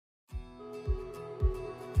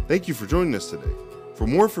Thank you for joining us today. For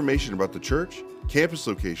more information about the church, campus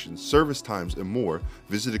locations, service times, and more,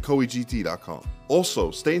 visit ecoegt.com.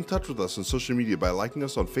 Also, stay in touch with us on social media by liking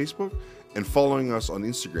us on Facebook and following us on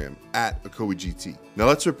Instagram at ecoegt. Now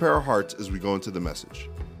let's prepare our hearts as we go into the message.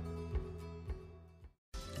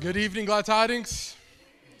 Good evening, Glad Tidings.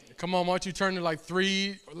 Come on, why don't you turn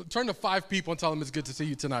to 5 people and tell them it's good to see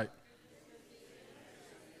you tonight.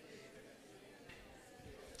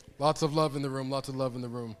 Lots of love in the room, lots of love in the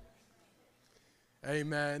room.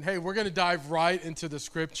 Amen. Hey, we're going to dive right into the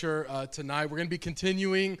scripture tonight. We're going to be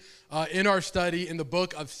continuing in our study in the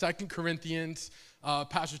book of 2 Corinthians.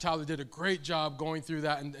 Pastor Tyler did a great job going through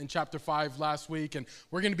that in chapter 5 last week. And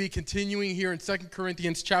we're going to be continuing here in 2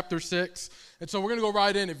 Corinthians chapter 6. And so we're going to go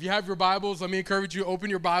right in. If you have your Bibles, let me encourage you,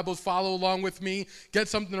 open your Bibles, follow along with me, get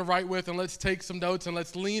something to write with, and let's take some notes and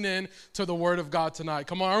let's lean in to the Word of God tonight.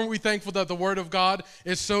 Come on, aren't we thankful that the Word of God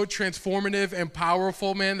is so transformative and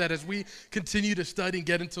powerful, man, that as we continue to study and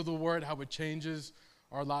get into the Word, how it changes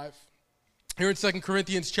our life. Here in 2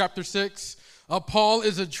 Corinthians chapter 6, Paul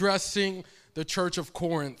is addressing the church of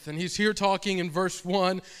Corinth. And he's here talking in verse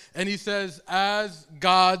 1, and he says, as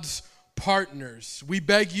God's partners, we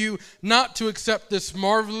beg you not to accept this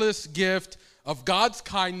marvelous gift of God's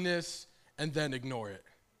kindness and then ignore it.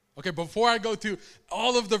 Okay, before I go through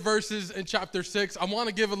all of the verses in chapter 6, I want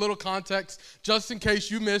to give a little context just in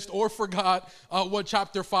case you missed or forgot what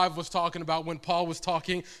chapter 5 was talking about when Paul was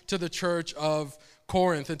talking to the church of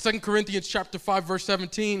Corinth. In 2 Corinthians chapter 5, verse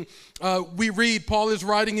 17, we read, Paul is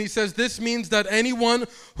writing, he says, this means that anyone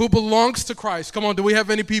who belongs to Christ, come on, do we have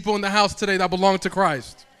any people in the house today that belong to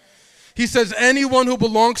Christ? He says, anyone who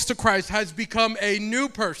belongs to Christ has become a new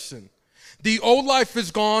person. The old life is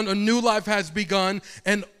gone, a new life has begun,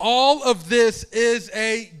 and all of this is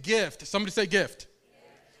a gift. Somebody say gift.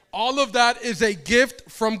 All of that is a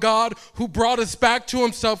gift from God who brought us back to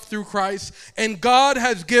himself through Christ. And God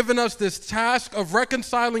has given us this task of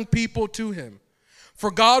reconciling people to him.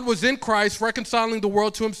 For God was in Christ reconciling the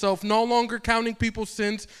world to himself, no longer counting people's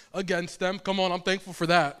sins against them. Come on, I'm thankful for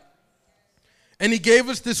that. And he gave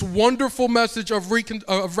us this wonderful message of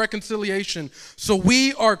reconciliation. So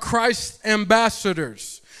we are Christ's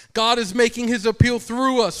ambassadors. God is making his appeal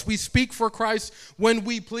through us. We speak for Christ when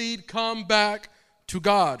we plead, come back to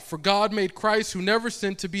God. For God made Christ, who never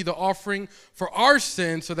sinned, to be the offering for our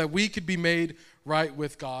sins so that we could be made right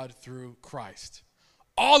with God through Christ.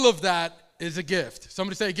 All of that is a gift.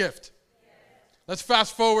 Somebody say a gift. Let's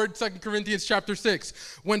fast forward 2 Corinthians chapter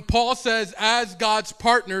 6. When Paul says, as God's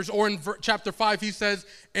partners, or in chapter 5, he says,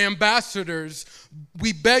 ambassadors,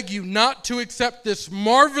 we beg you not to accept this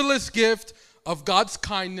marvelous gift of God's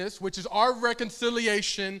kindness, which is our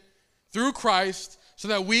reconciliation through Christ, so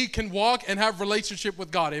that we can walk and have relationship with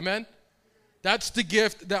God. Amen? That's the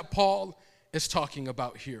gift that Paul is talking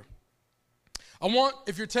about here.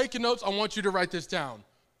 If you're taking notes, I want you to write this down.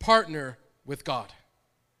 Partner with God.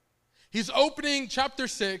 He's opening chapter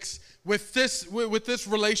 6 with this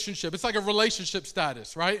relationship. It's like a relationship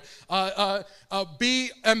status, right?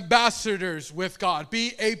 Be ambassadors with God.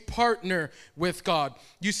 Be a partner with God.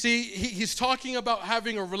 You see, he's talking about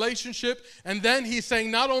having a relationship, and then he's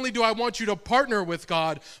saying, not only do I want you to partner with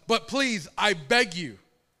God, but please, I beg you.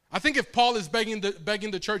 I think if Paul is begging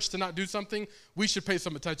the church to not do something, we should pay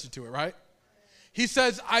some attention to it, right? He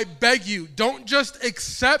says, I beg you, don't just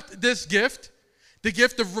accept this gift, the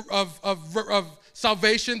gift of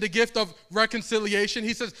salvation, the gift of reconciliation.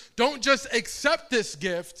 He says, don't just accept this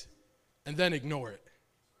gift and then ignore it.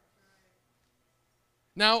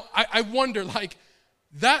 Now, I wonder,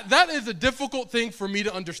 that is a difficult thing for me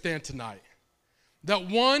to understand tonight. That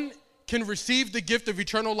one can receive the gift of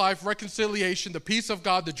eternal life, reconciliation, the peace of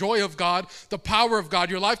God, the joy of God, the power of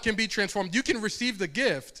God. Your life can be transformed. You can receive the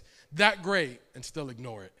gift that great and still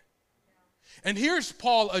ignore it. And here's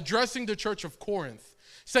Paul addressing the church of Corinth,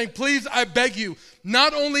 saying, please, I beg you,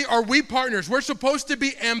 not only are we partners, we're supposed to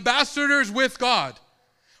be ambassadors with God,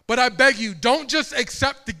 but I beg you, don't just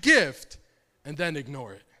accept the gift and then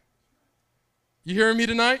ignore it. You hearing me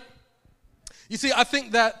tonight? You see, I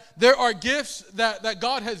think that there are gifts that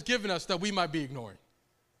God has given us that we might be ignoring.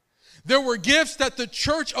 There were gifts that the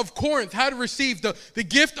church of Corinth had received, the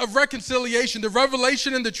gift of reconciliation, the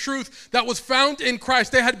revelation and the truth that was found in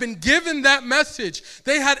Christ. They had been given that message.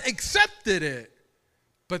 They had accepted it,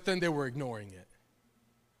 but then they were ignoring it.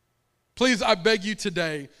 Please, I beg you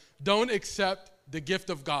today, don't accept the gift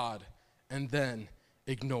of God and then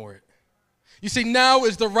ignore it. You see, now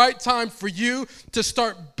is the right time for you to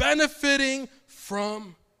start benefiting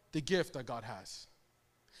from the gift that God has.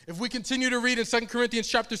 If we continue to read in 2 Corinthians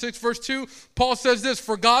chapter 6, verse 2, Paul says this,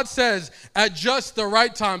 for God says, at just the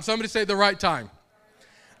right time, somebody say the right time.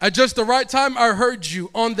 At just the right time, I heard you.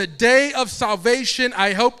 On the day of salvation,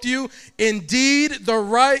 I helped you. Indeed, the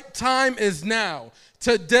right time is now.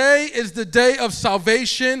 Today is the day of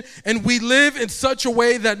salvation, and we live in such a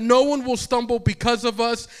way that no one will stumble because of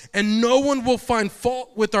us, and no one will find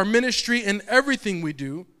fault with our ministry and everything we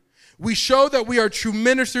do. We show that we are true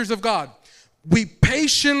ministers of God. We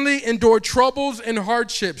patiently endure troubles and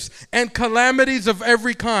hardships and calamities of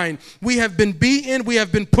every kind. We have been beaten. We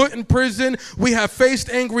have been put in prison. We have faced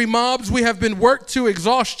angry mobs. We have been worked to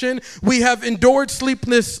exhaustion. We have endured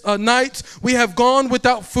sleepless nights. We have gone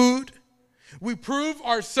without food. We prove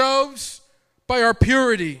ourselves by our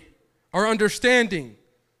purity, our understanding,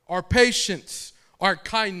 our patience, our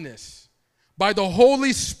kindness, by the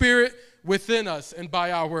Holy Spirit within us, and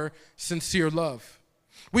by our sincere love.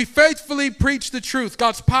 We faithfully preach the truth.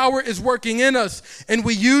 God's power is working in us, and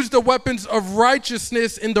we use the weapons of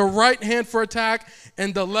righteousness in the right hand for attack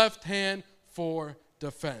and the left hand for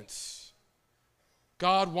defense.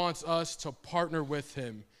 God wants us to partner with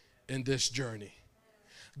him in this journey.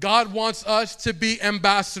 God wants us to be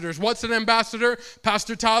ambassadors. What's an ambassador?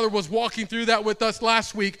 Pastor Tyler was walking through that with us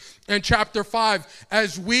last week in chapter 5.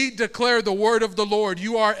 As we declare the word of the Lord,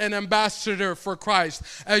 you are an ambassador for Christ.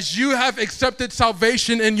 As you have accepted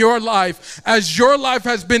salvation in your life, as your life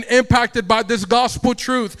has been impacted by this gospel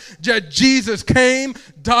truth, that Jesus came,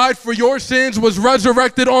 died for your sins, was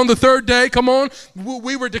resurrected on the third day. Come on.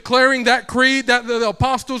 We were declaring that creed, that the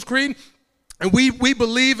Apostles' Creed. And we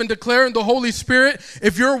believe and declare in the Holy Spirit.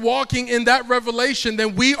 If you're walking in that revelation,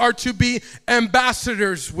 then we are to be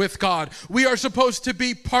ambassadors with God. We are supposed to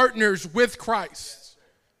be partners with Christ.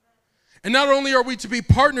 And not only are we to be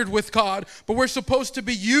partnered with God, but we're supposed to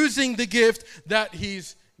be using the gift that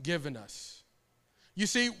he's given us. You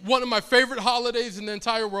see, one of my favorite holidays in the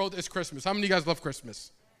entire world is Christmas. How many of you guys love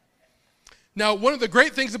Christmas? Now, one of the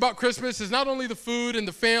great things about Christmas is not only the food and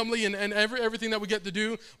the family and everything that we get to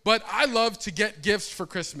do, but I love to get gifts for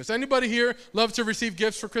Christmas. Anybody here love to receive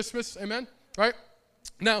gifts for Christmas? Amen? Right?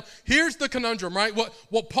 Now, here's the conundrum, right?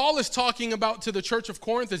 What Paul is talking about to the church of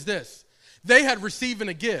Corinth is this. They had received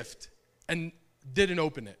a gift and didn't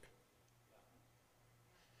open it.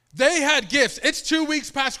 They had gifts. It's 2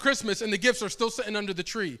 weeks past Christmas and the gifts are still sitting under the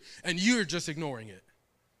tree and you're just ignoring it.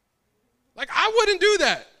 Like, I wouldn't do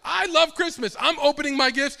that. I love Christmas. I'm opening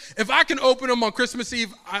my gifts. If I can open them on Christmas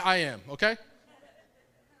Eve, I am, okay?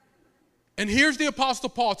 And here's the Apostle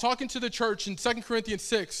Paul talking to the church in 2 Corinthians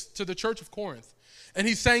 6, to the church of Corinth. And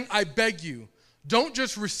he's saying, I beg you, don't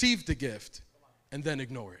just receive the gift and then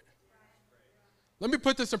ignore it. Let me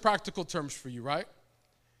put this in practical terms for you, right?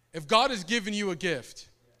 If God has given you a gift,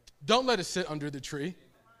 don't let it sit under the tree.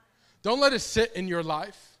 Don't let it sit in your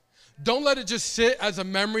life. Don't let it just sit as a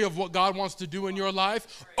memory of what God wants to do in your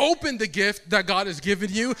life. Open the gift that God has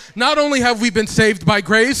given you. Not only have we been saved by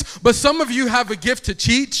grace, but some of you have a gift to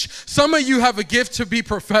teach. Some of you have a gift to be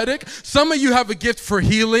prophetic. Some of you have a gift for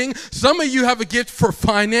healing. Some of you have a gift for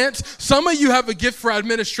finance. Some of you have a gift for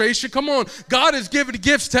administration. Come on. God has given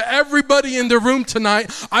gifts to everybody in the room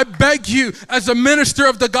tonight. I beg you, as a minister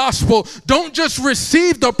of the gospel, don't just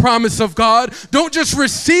receive the promise of God. Don't just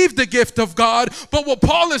receive the gift of God. But what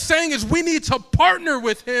Paul is saying is we need to partner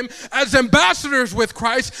with him as ambassadors with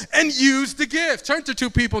Christ and use the gift. Turn to two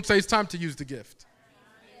people and say, it's time to use the gift.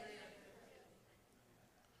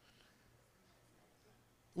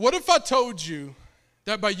 What if I told you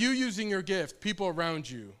that by you using your gift, people around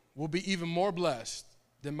you will be even more blessed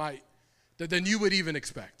than you would even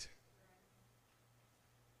expect?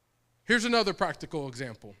 Here's another practical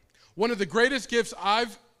example. One of the greatest gifts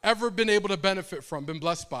I've ever been able to benefit from, been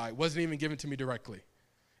blessed by, wasn't even given to me directly.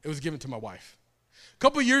 It was given to my wife. A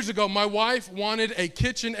couple years ago, my wife wanted a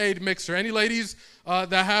KitchenAid mixer. Any ladies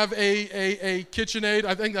that have a KitchenAid?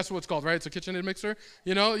 I think that's what it's called, right? It's a KitchenAid mixer.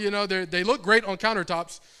 You know, they look great on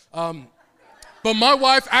countertops. But my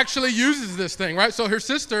wife actually uses this thing, right? So her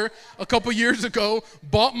sister, a couple years ago,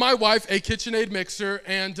 bought my wife a KitchenAid mixer.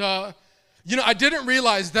 And, I didn't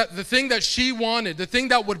realize that the thing that she wanted, the thing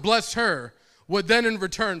that would bless her, would then in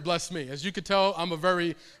return bless me. As you can tell, I'm a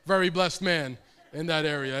very, very blessed man in that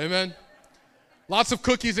area, amen? Lots of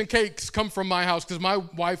cookies and cakes come from my house because my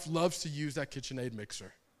wife loves to use that KitchenAid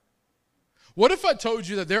mixer. What if I told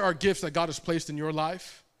you that there are gifts that God has placed in your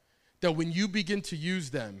life that when you begin to use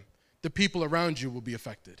them, the people around you will be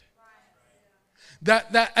affected?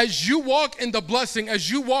 That as you walk in the blessing, as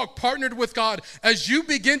you walk partnered with God, as you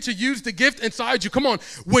begin to use the gift inside you, come on,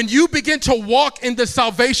 when you begin to walk in the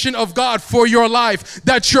salvation of God for your life,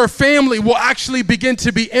 that your family will actually begin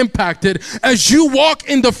to be impacted. As you walk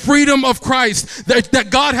in the freedom of Christ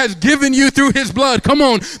that God has given you through his blood, come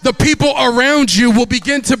on, the people around you will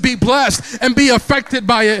begin to be blessed and be affected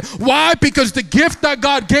by it. Why? Because the gift that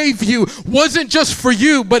God gave you wasn't just for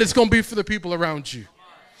you, but it's going to be for the people around you.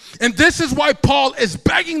 And this is why Paul is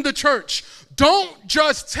begging the church, don't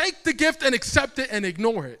just take the gift and accept it and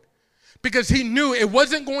ignore it. Because he knew it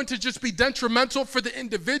wasn't going to just be detrimental for the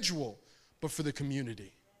individual, but for the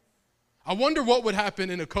community. I wonder what would happen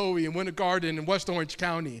in Ocoee and Winter Garden in West Orange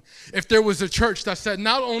County if there was a church that said,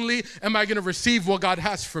 not only am I going to receive what God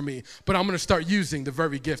has for me, but I'm going to start using the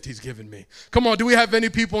very gift he's given me. Come on, do we have any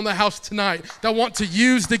people in the house tonight that want to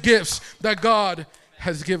use the gifts that God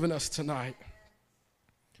has given us tonight?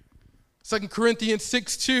 2 Corinthians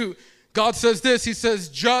 6:2, God says this, he says,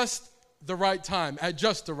 just the right time, at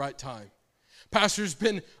just the right time. Pastor's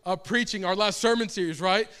been preaching our last sermon series,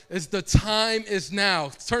 right? Is the time is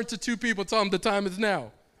now. Turn to two people, tell them the time is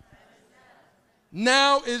now.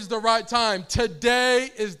 Now is the right time. Today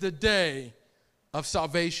is the day of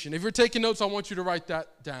salvation. If you're taking notes, I want you to write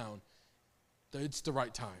that down. It's the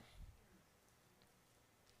right time.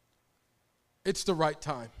 It's the right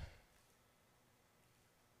time.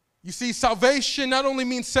 You see, salvation not only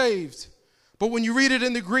means saved, but when you read it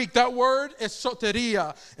in the Greek, that word is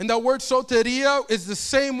soteria. And that word soteria is the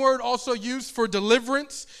same word also used for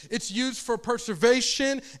deliverance. It's used for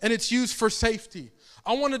preservation, and it's used for safety.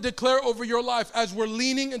 I want to declare over your life as we're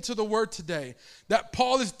leaning into the word today that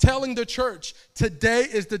Paul is telling the church, today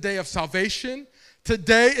is the day of salvation.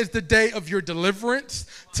 Today is the day of your deliverance.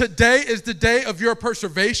 Today is the day of your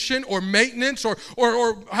preservation or maintenance or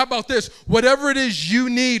how about this? Whatever it is you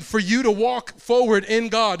need for you to walk forward in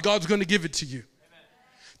God, God's going to give it to you.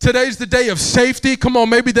 Today's the day of safety. Come on,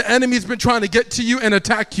 maybe the enemy's been trying to get to you and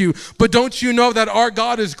attack you. But don't you know that our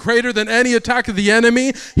God is greater than any attack of the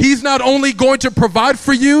enemy? He's not only going to provide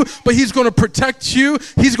for you, but he's going to protect you.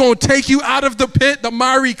 He's going to take you out of the pit, the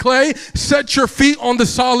miry clay, set your feet on the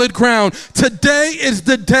solid ground. Today is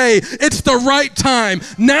the day. It's the right time.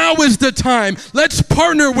 Now is the time. Let's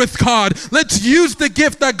partner with God. Let's use the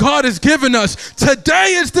gift that God has given us.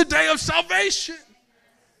 Today is the day of salvation.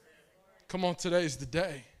 Come on, today is the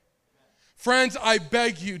day. Friends, I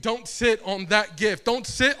beg you, don't sit on that gift. Don't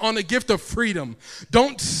sit on a gift of freedom.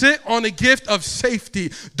 Don't sit on a gift of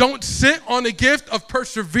safety. Don't sit on a gift of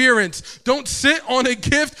perseverance. Don't sit on a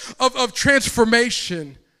gift of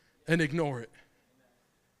transformation and ignore it.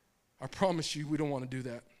 I promise you, we don't want to do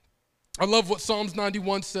that. I love what Psalms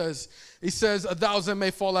 91 says. He says, 1,000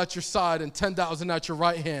 may fall at your side and 10,000 at your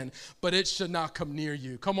right hand, but it should not come near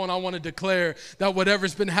you. Come on, I want to declare that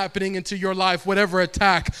whatever's been happening into your life, whatever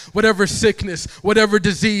attack, whatever sickness, whatever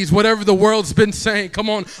disease, whatever the world's been saying,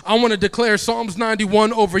 come on, I want to declare Psalms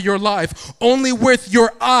 91 over your life. Only with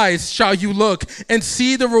your eyes shall you look and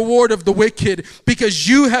see the reward of the wicked, because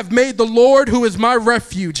you have made the Lord, who is my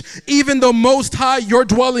refuge, even the Most High, your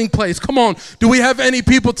dwelling place. Come on, do we have any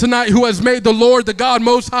people tonight who has made the Lord, the God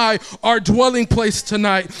Most High, our dwelling place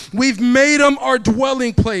tonight? We've made him our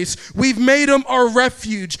dwelling place. We've made him our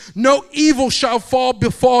refuge. No evil shall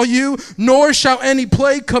befall you, nor shall any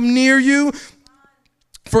plague come near you.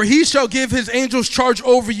 For he shall give his angels charge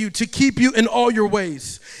over you to keep you in all your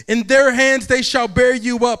ways. In their hands they shall bear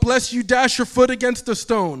you up, lest you dash your foot against a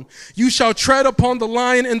stone. You shall tread upon the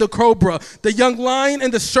lion and the cobra, the young lion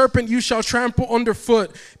and the serpent you shall trample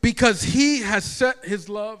underfoot, because he has set his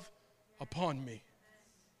love upon me.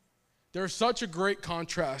 There's such a great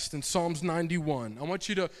contrast in Psalms 91. I want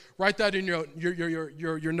you to write that in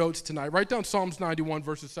your notes tonight. Write down Psalms 91,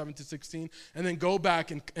 verses 7 to 16, and then go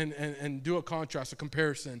back and do a contrast, a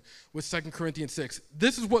comparison with 2 Corinthians 6.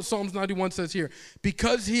 This is what Psalms 91 says here.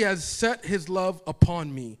 Because he has set his love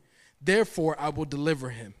upon me, therefore I will deliver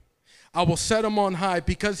him. I will set him on high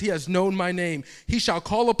because he has known my name. He shall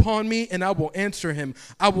call upon me and I will answer him.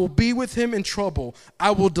 I will be with him in trouble.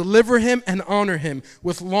 I will deliver him and honor him.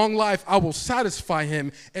 With long life I will satisfy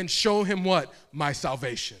him and show him what? My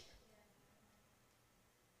salvation.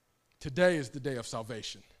 Today is the day of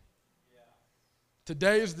salvation.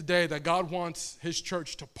 Today is the day that God wants his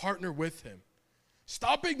church to partner with him.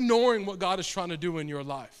 Stop ignoring what God is trying to do in your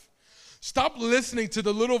life. Stop listening to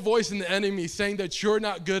the little voice in the enemy saying that you're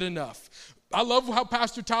not good enough. I love how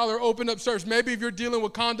Pastor Tyler opened up service. Maybe if you're dealing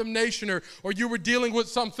with condemnation or you were dealing with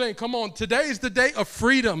something, come on, today is the day of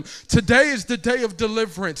freedom. Today is the day of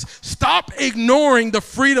deliverance. Stop ignoring the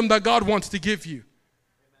freedom that God wants to give you.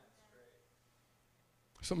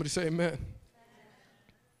 Somebody say amen.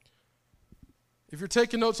 If you're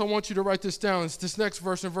taking notes, I want you to write this down. It's this next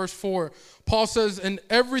verse in verse 4. Paul says, in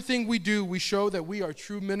everything we do, we show that we are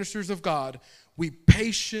true ministers of God. We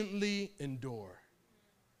patiently endure.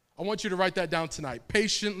 I want you to write that down tonight.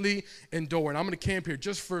 Patiently endure. And I'm going to camp here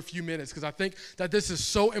just for a few minutes because I think that this is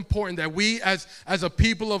so important that we as a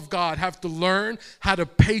people of God have to learn how to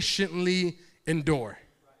patiently endure.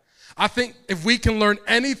 I think if we can learn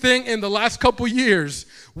anything in the last couple years,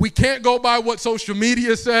 we can't go by what social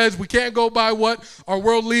media says. We can't go by what our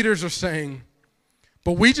world leaders are saying.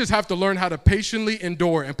 But we just have to learn how to patiently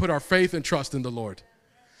endure and put our faith and trust in the Lord.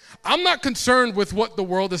 I'm not concerned with what the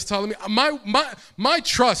world is telling me. My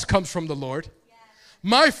trust comes from the Lord.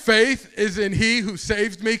 My faith is in He who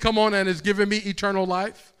saved me, come on, and has given me eternal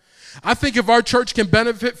life. I think if our church can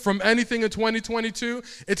benefit from anything in 2022,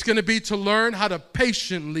 it's going to be to learn how to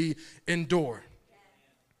patiently endure.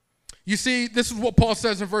 You see, this is what Paul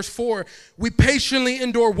says in verse 4. We patiently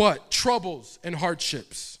endure what? Troubles and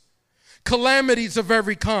hardships, calamities of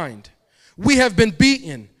every kind. We have been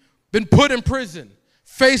beaten, been put in prison,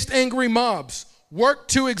 faced angry mobs,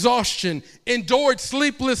 worked to exhaustion, endured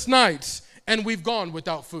sleepless nights, and we've gone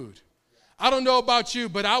without food. I don't know about you,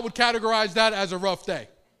 but I would categorize that as a rough day.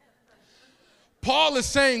 Paul is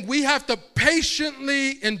saying we have to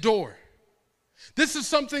patiently endure. This is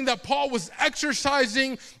something that Paul was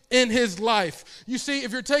exercising in his life. You see,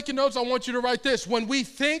 if you're taking notes, I want you to write this. When we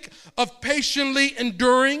think of patiently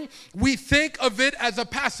enduring, we think of it as a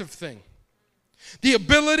passive thing. The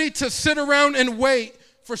ability to sit around and wait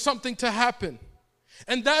for something to happen.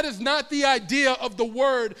 And that is not the idea of the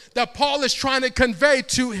word that Paul is trying to convey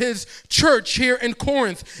to his church here in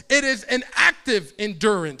Corinth. It is an active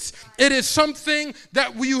endurance. It is something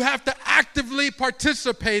that you have to actively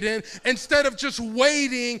participate in instead of just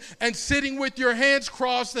waiting and sitting with your hands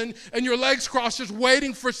crossed and your legs crossed, just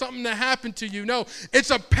waiting for something to happen to you. No, it's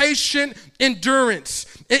a patient endurance.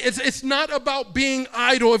 It's not about being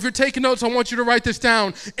idle. If you're taking notes, I want you to write this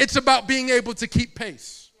down. It's about being able to keep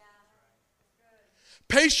pace.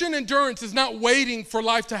 Patient endurance is not waiting for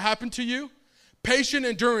life to happen to you. Patient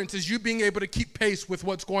endurance is you being able to keep pace with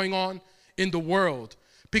what's going on in the world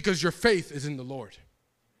because your faith is in the Lord.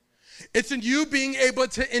 It's in you being able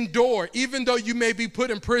to endure even though you may be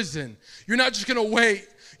put in prison. You're not just going to wait.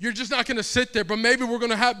 You're just not going to sit there, but maybe we're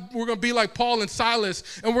going to be like Paul and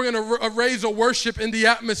Silas, and we're going to raise a worship in the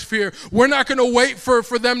atmosphere. We're not going to wait for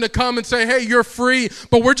them to come and say, hey, you're free,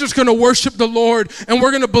 but we're just going to worship the Lord, and we're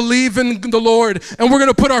going to believe in the Lord, and we're going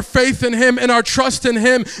to put our faith in Him and our trust in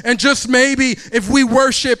Him, and just maybe if we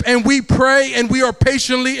worship and we pray and we are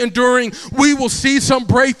patiently enduring, we will see some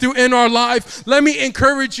breakthrough in our life. Let me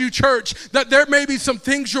encourage you, church, that there may be some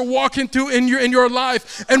things you're walking through in your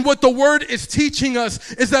life, and what the Word is teaching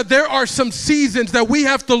us is that there are some seasons that we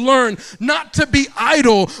have to learn not to be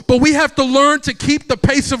idle, but we have to learn to keep the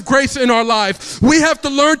pace of grace in our life. We have to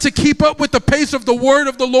learn to keep up with the pace of the word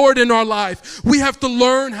of the Lord in our life. We have to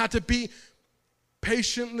learn how to be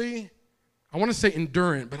patiently, I want to say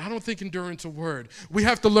endurant, but I don't think endurance is a word. We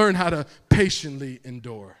have to learn how to patiently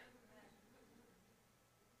endure.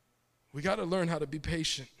 We got to learn how to be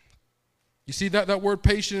patient. You see that word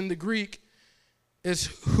patient in the Greek is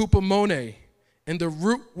hupomone. And the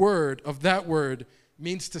root word of that word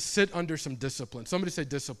means to sit under some discipline. Somebody say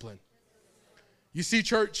discipline. You see,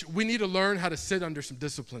 church, we need to learn how to sit under some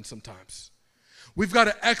discipline sometimes. We've got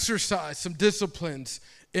to exercise some disciplines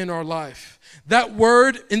in our life. That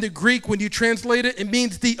word in the Greek, when you translate it, it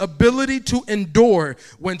means the ability to endure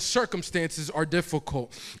when circumstances are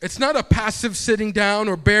difficult. It's not a passive sitting down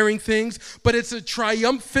or bearing things, but it's a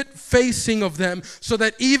triumphant facing of them so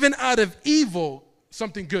that even out of evil,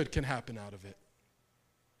 something good can happen out of it.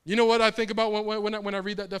 You know what I think about when I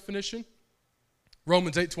read that definition?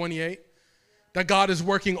 Romans 8:28. That God is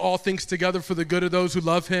working all things together for the good of those who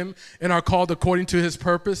love Him and are called according to His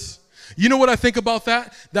purpose. You know what I think about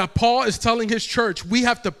that? That Paul is telling his church we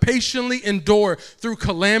have to patiently endure through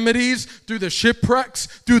calamities, through the shipwrecks,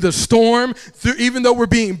 through the storm, through even though we're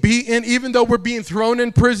being beaten, even though we're being thrown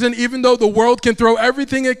in prison, even though the world can throw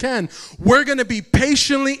everything it can. We're going to be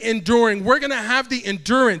patiently enduring. We're going to have the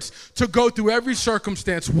endurance to go through every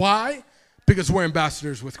circumstance. Why? Because we're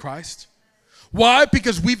ambassadors with Christ. Why?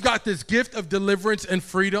 Because we've got this gift of deliverance and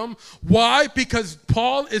freedom. Why? Because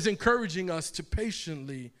Paul is encouraging us to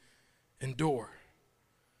patiently endure.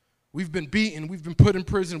 We've been beaten. We've been put in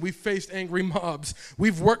prison. We've faced angry mobs.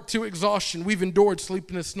 We've worked to exhaustion. We've endured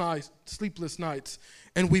sleepless nights,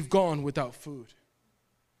 and we've gone without food.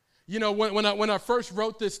 You know, when I first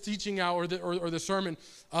wrote this teaching out or the sermon,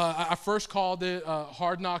 I first called it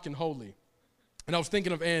Hard Knock and Holy. And I was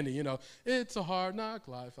thinking of Andy, you know, it's a hard knock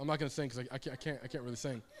life. I'm not going to sing because I can't really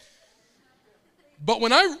sing. But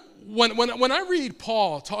when I read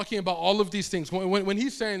Paul talking about all of these things, when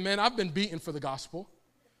he's saying, man, I've been beaten for the gospel,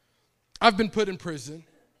 I've been put in prison,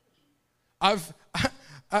 I've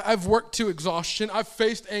worked to exhaustion, I've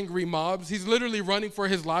faced angry mobs, he's literally running for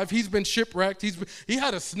his life, he's been shipwrecked, he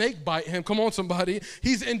had a snake bite him, come on somebody,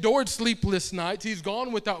 he's endured sleepless nights, he's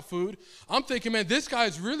gone without food. I'm thinking, man, this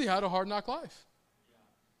guy's really had a hard knock life.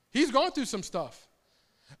 He's gone through some stuff.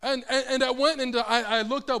 And I went and I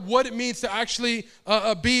looked up what it means to actually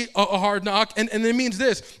be a hard knock, and it means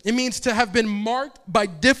this. It means to have been marked by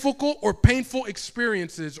difficult or painful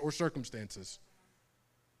experiences or circumstances.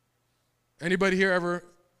 Anybody here ever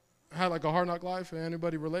had like a hard knock life?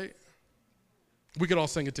 Anybody relate? We could all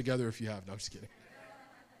sing it together if you have. No, I'm just kidding.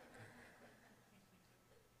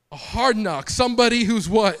 A hard knock, somebody who's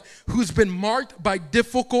what? Who's been marked by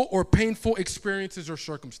difficult or painful experiences or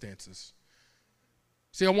circumstances.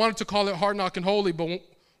 See, I wanted to call it hard knock and holy, but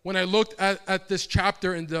when I looked at this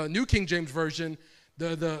chapter in the New King James Version,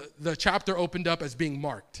 the chapter opened up as being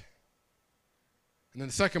marked. And then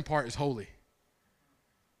the second part is holy.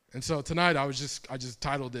 And so tonight I just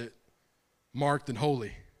titled it Marked and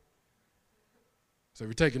Holy. So if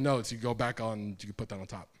you're taking notes, you go back on, you can put that on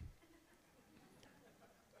top.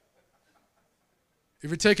 If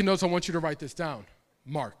you're taking notes, I want you to write this down.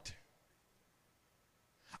 Marked.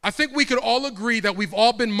 I think we could all agree that we've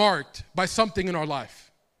all been marked by something in our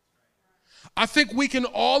life. I think we can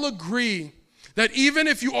all agree that even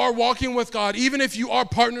if you are walking with God, even if you are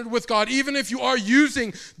partnered with God, even if you are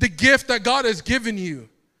using the gift that God has given you,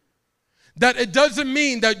 that it doesn't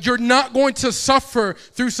mean that you're not going to suffer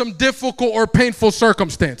through some difficult or painful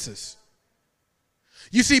circumstances.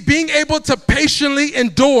 You see, being able to patiently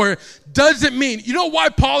endure doesn't mean, you know why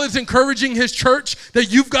Paul is encouraging his church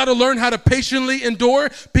that you've got to learn how to patiently endure?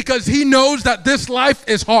 Because he knows that this life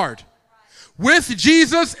is hard. With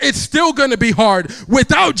Jesus, it's still going to be hard.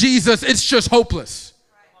 Without Jesus, it's just hopeless.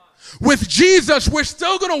 With Jesus, we're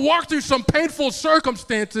still going to walk through some painful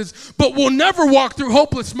circumstances, but we'll never walk through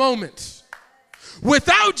hopeless moments.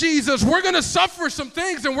 Without Jesus, we're going to suffer some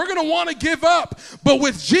things and we're going to want to give up. But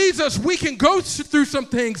with Jesus, we can go through some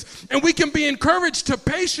things and we can be encouraged to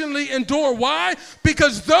patiently endure. Why?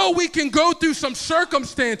 Because though we can go through some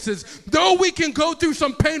circumstances, though we can go through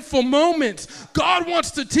some painful moments, God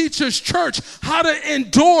wants to teach his church how to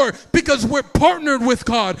endure because we're partnered with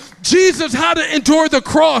God. Jesus had to endure the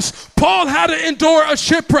cross. Paul had to endure a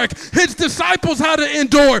shipwreck. His disciples had to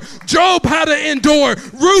endure. Job had to endure.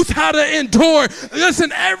 Ruth had to endure.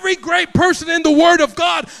 Listen, every great person in the Word of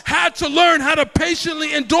God had to learn how to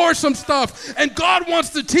patiently endure some stuff. And God wants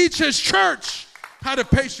to teach his church how to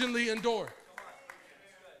patiently endure.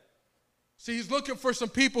 See, he's looking for some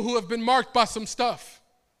people who have been marked by some stuff.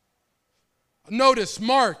 Notice,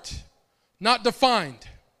 marked, not defined.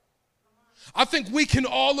 I think we can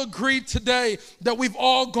all agree today that we've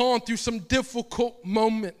all gone through some difficult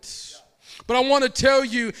moments. But I want to tell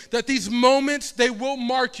you that these moments, they will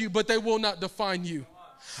mark you, but they will not define you.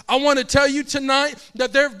 I want to tell you tonight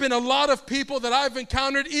that there have been a lot of people that I've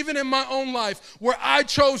encountered, even in my own life, where I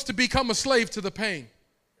chose to become a slave to the pain.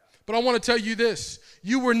 But I want to tell you this.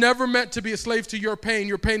 You were never meant to be a slave to your pain.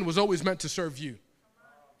 Your pain was always meant to serve you.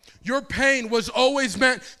 Your pain was always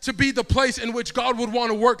meant to be the place in which God would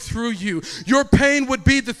want to work through you. Your pain would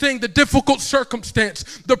be the thing, the difficult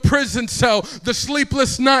circumstance, the prison cell, the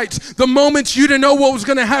sleepless nights, the moments you didn't know what was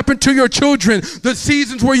going to happen to your children, the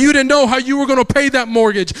seasons where you didn't know how you were going to pay that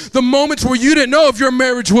mortgage, the moments where you didn't know if your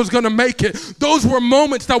marriage was going to make it. Those were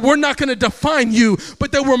moments that were not going to define you,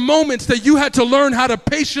 but they were moments that you had to learn how to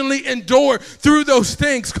patiently endure through those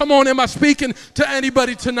things. Come on, am I speaking to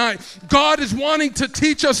anybody tonight? God is wanting to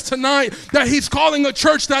teach us tonight that he's calling a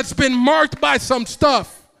church that's been marked by some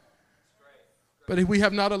stuff. But we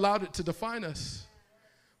have not allowed it to define us.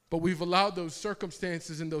 But we've allowed those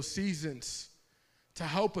circumstances and those seasons to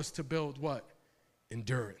help us to build what?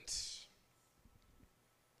 Endurance.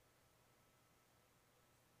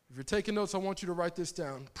 If you're taking notes, I want you to write this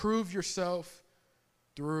down. Prove yourself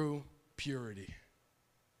through purity.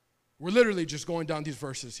 We're literally just going down these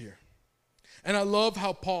verses here. And I love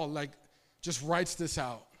how Paul just writes this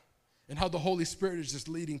out. And how the Holy Spirit is just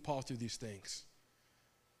leading Paul through these things.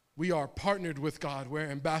 We are partnered with God. We're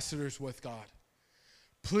ambassadors with God.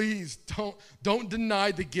 Please don't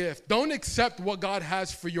deny the gift. Don't accept what God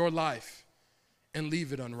has for your life and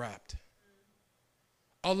leave it unwrapped.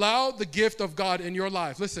 Allow the gift of God in your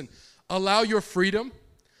life. Listen, allow your freedom.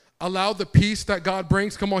 Allow the peace that God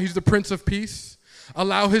brings. Come on, he's the Prince of Peace.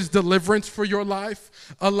 Allow his deliverance for your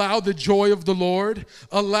life. Allow the joy of the Lord.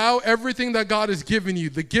 Allow everything that God has given you,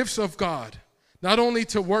 the gifts of God, not only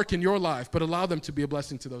to work in your life, but allow them to be a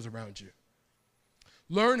blessing to those around you.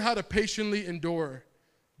 Learn how to patiently endure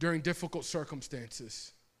during difficult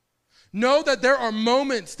circumstances. Know that there are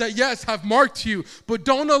moments that, yes, have marked you, but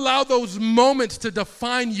don't allow those moments to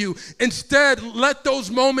define you. Instead, let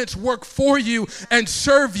those moments work for you and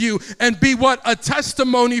serve you and be what? A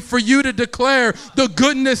testimony for you to declare the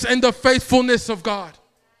goodness and the faithfulness of God.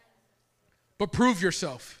 But prove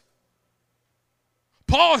yourself.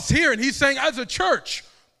 Paul is here and he's saying, as a church,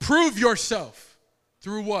 prove yourself.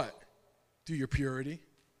 Through what? Through your purity.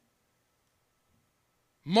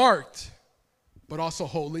 Marked, but also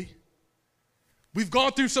holy. We've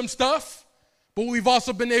gone through some stuff, but we've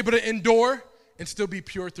also been able to endure and still be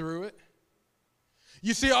pure through it.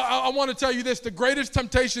 You see, I want to tell you this. The greatest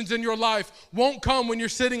temptations in your life won't come when you're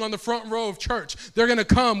sitting on the front row of church. They're going to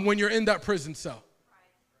come when you're in that prison cell.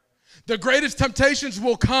 The greatest temptations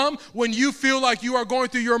will come when you feel like you are going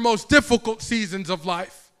through your most difficult seasons of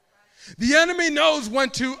life. The enemy knows when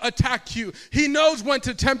to attack you. He knows when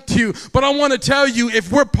to tempt you. But I want to tell you,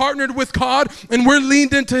 if we're partnered with God and we're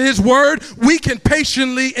leaned into his word, we can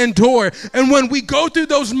patiently endure. And when we go through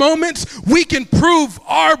those moments, we can prove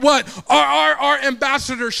our what? Our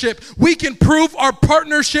ambassadorship. We can prove our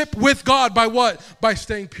partnership with God by what? By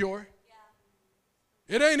staying pure.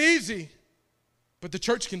 Yeah. It ain't easy, but the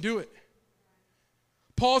church can do it.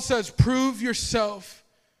 Paul says, prove yourself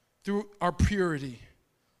through our purity,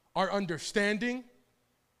 our understanding,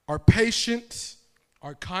 our patience,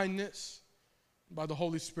 our kindness, by the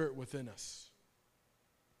Holy Spirit within us.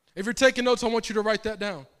 If you're taking notes, I want you to write that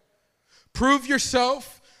down. Prove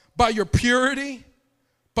yourself by your purity,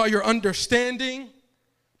 by your understanding,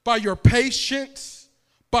 by your patience,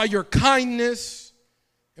 by your kindness,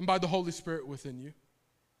 and by the Holy Spirit within you.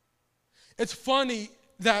 It's funny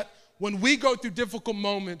that when we go through difficult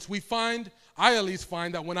moments, I at least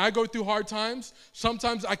find that when I go through hard times,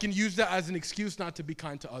 sometimes I can use that as an excuse not to be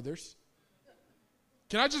kind to others.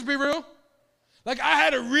 Can I just be real? Like, I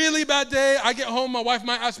had a really bad day. I get home, my wife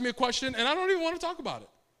might ask me a question, and I don't even want to talk about it.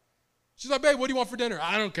 She's like, babe, what do you want for dinner?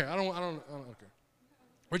 I don't care. I don't care.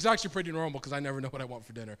 Which is actually pretty normal because I never know what I want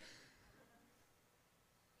for dinner.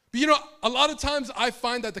 But a lot of times I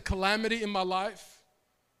find that the calamity in my life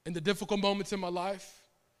and the difficult moments in my life,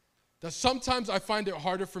 that sometimes I find it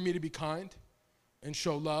harder for me to be kind and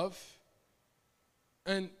show love.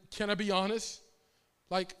 And can I be honest?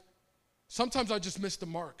 Like, sometimes I just miss the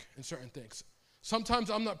mark in certain things. Sometimes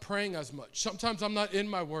I'm not praying as much. Sometimes I'm not in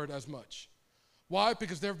my word as much. Why?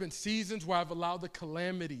 Because there have been seasons where I've allowed the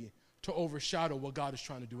calamity to overshadow what God is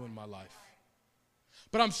trying to do in my life.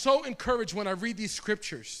 But I'm so encouraged when I read these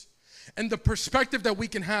scriptures and the perspective that we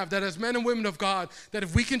can have, that as men and women of God, that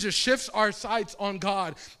if we can just shift our sights on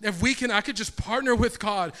God, I could just partner with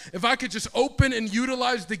God, if I could just open and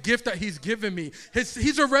utilize the gift that he's given me.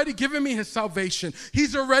 He's already given me his salvation.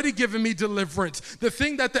 He's already given me deliverance. The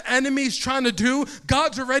thing that the enemy's trying to do,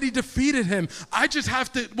 God's already defeated him. I just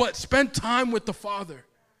have to, spend time with the Father.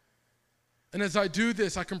 And as I do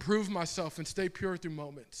this, I can prove myself and stay pure through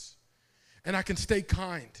moments. And I can stay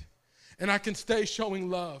kind. And I can stay showing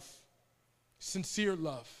love. Sincere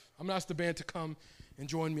love. I'm going to ask the band to come and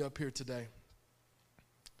join me up here today.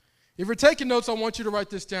 If you're taking notes, I want you to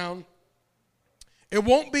write this down. It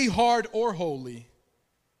won't be hard or holy.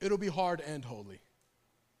 It'll be hard and holy.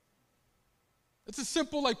 It's a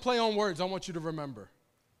simple play on words I want you to remember.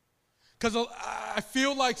 Because I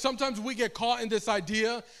feel like sometimes we get caught in this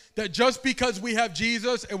idea that just because we have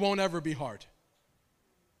Jesus, it won't ever be hard.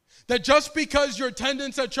 That just because your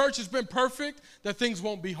attendance at church has been perfect, that things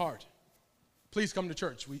won't be hard. Please come to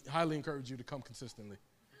church. We highly encourage you to come consistently.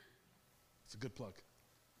 It's a good plug.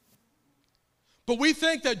 But we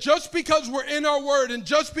think that just because we're in our word and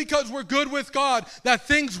just because we're good with God, that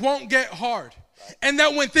things won't get hard. And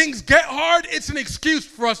that when things get hard, it's an excuse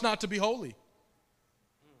for us not to be holy.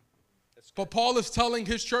 But Paul is telling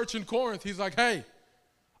his church in Corinth, he's like, hey,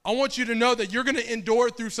 I want you to know that you're going to endure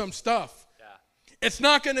through some stuff. It's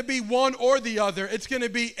not going to be one or the other. It's going to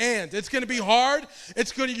be and. It's going to be hard.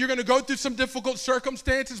 You're going to go through some difficult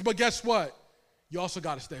circumstances, but guess what? You also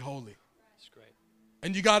got to stay holy. That's great.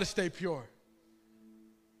 And you got to stay pure.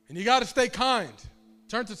 And you got to stay kind.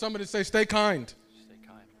 Turn to somebody and say, stay kind. Stay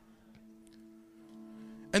kind.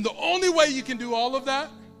 And the only way you can do all of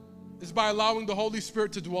that is by allowing the Holy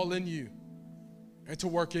Spirit to dwell in you and to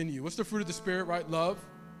work in you. What's the fruit of the Spirit, right? Love,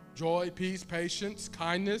 joy, peace, patience,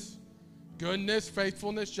 kindness, goodness,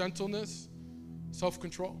 faithfulness, gentleness,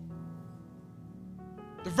 self-control.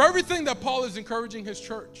 The very thing that Paul is encouraging his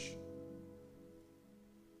church,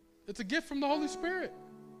 it's a gift from the Holy Spirit.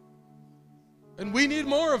 And we need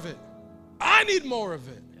more of it. I need more of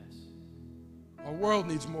it. Yes. Our world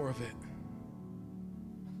needs more of it.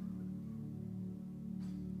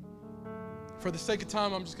 for the sake of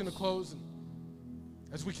time, I'm just going to close. And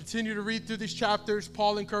as we continue to read through these chapters,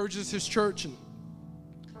 Paul encourages his church. And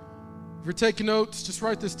if you're taking notes, just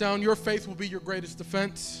write this down. Your faith will be your greatest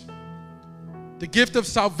defense. The gift of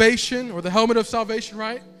salvation, or the helmet of salvation,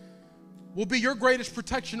 right, will be your greatest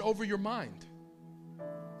protection over your mind.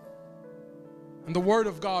 And the word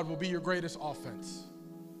of God will be your greatest offense.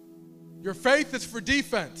 Your faith is for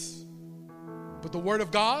defense, but the word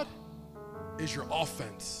of God is your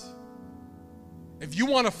offense. If you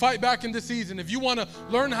want to fight back in this season, if you want to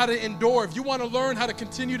learn how to endure, if you want to learn how to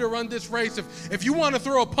continue to run this race, if you want to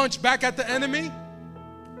throw a punch back at the enemy,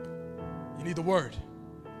 you need the word.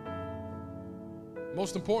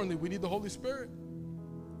 Most importantly, we need the Holy Spirit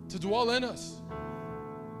to dwell in us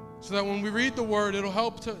so that when we read the word, it'll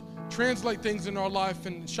help to translate things in our life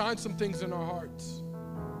and shine some things in our hearts.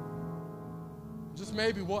 Just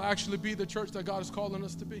maybe we'll actually be the church that God is calling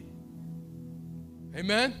us to be.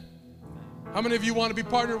 Amen? How many of you want to be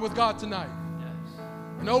partnered with God tonight? Yes.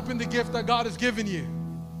 And open the gift that God has given you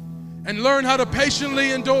and learn how to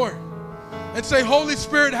patiently endure and say, Holy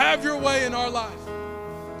Spirit, have your way in our life.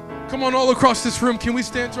 Come on, all across this room, can we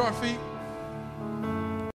stand to our feet?